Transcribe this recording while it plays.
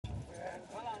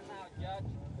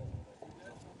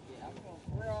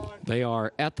They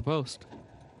are at the post.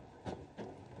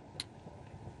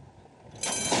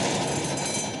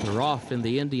 They're off in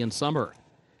the Indian summer.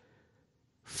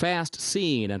 Fast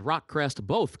Scene and Rockcrest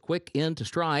both quick into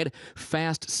stride.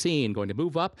 Fast Scene going to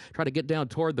move up, try to get down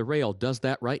toward the rail. Does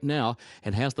that right now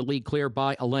and has the lead clear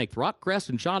by a length. Rockcrest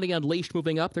and Johnny Unleashed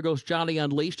moving up. There goes Johnny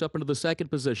Unleashed up into the second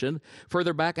position.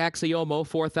 Further back, Axiomo,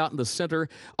 fourth out in the center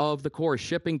of the course.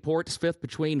 Shipping Port's fifth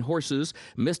between horses.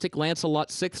 Mystic Lancelot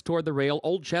sixth toward the rail.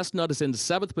 Old Chestnut is in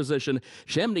seventh position.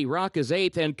 Chimney Rock is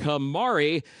eighth. And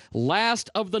Kimari last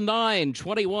of the nine.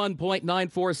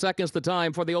 21.94 seconds the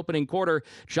time for the opening quarter.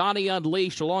 Johnny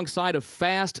Unleashed alongside of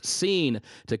Fast Scene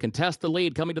to contest the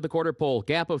lead coming to the quarter pole.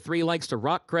 Gap of 3 lengths to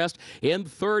Rockcrest in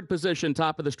third position,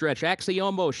 top of the stretch.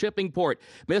 Axiomo, Shipping Port,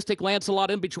 Mystic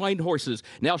Lancelot in between horses.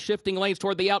 Now shifting lanes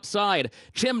toward the outside.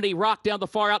 Chimney Rock down the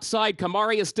far outside.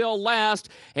 Kimari is still last,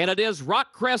 and it is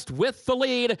Rockcrest with the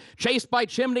lead, chased by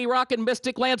Chimney Rock and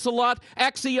Mystic Lancelot.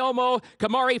 Axiomo,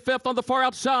 Kimari fifth on the far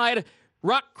outside.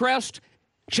 Rockcrest,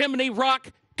 Chimney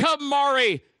Rock,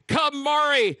 Kimari,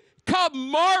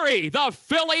 the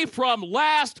filly from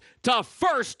last to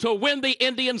first to win the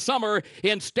Indian Summer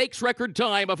in stakes record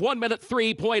time of 1 minute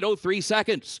 3.03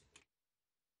 seconds.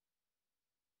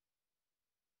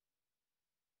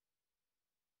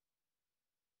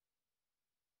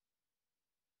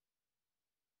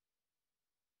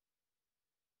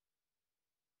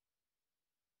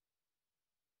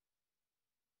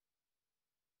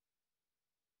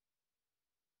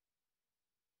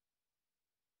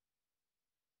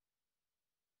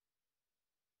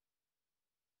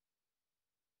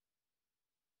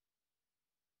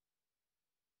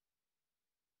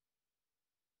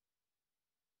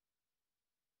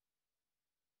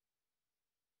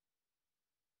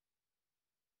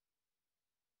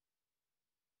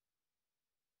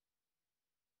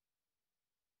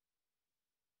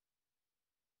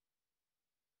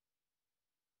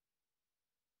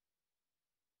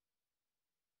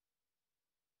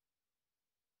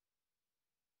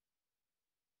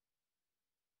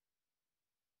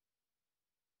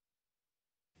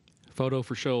 Photo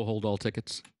for show, hold all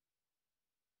tickets.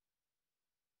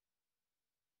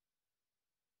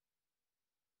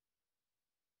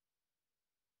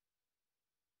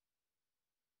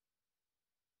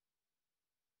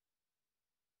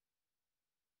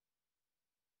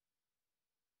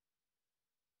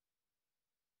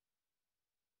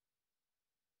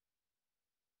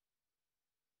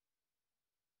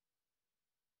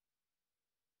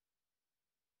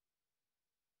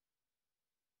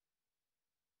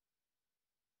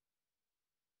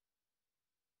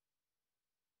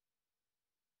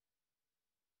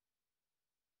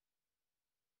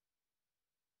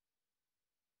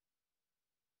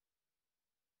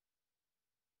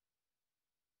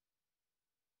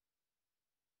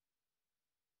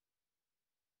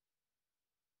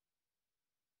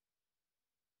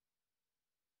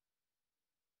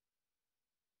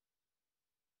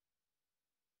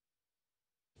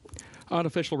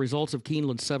 Unofficial results of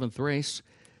Keeneland's seventh race.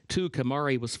 2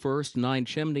 Kimari was first, 9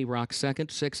 Chimney Rock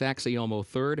second, 6 Axiomo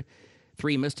third,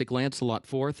 3 Mystic Lancelot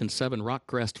fourth, and 7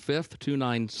 Rockcrest fifth.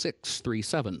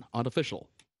 29637 unofficial.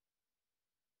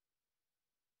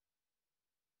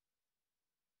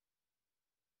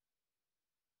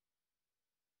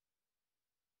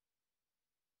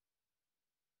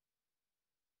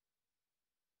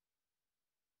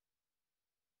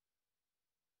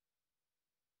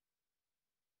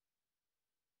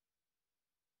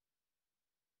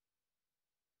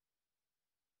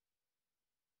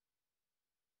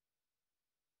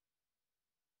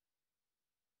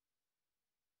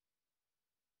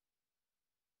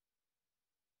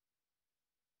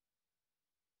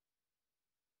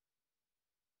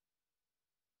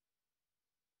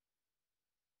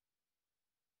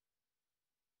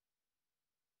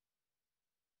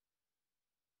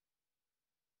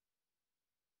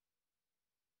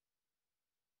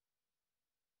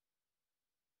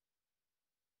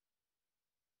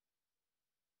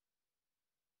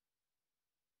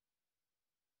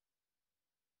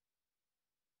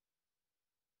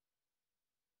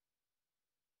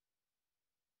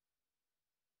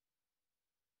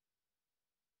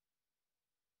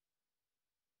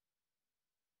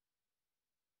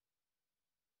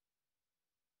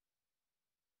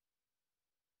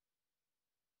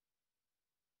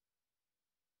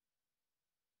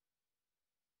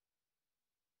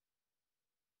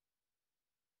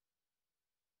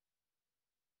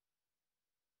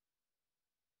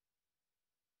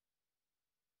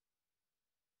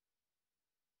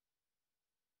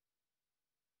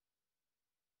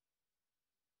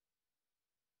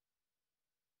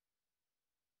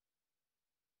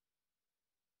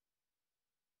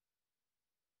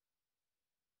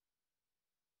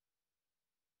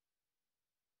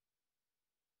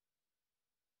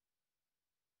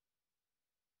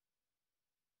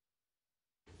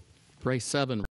 Race 7.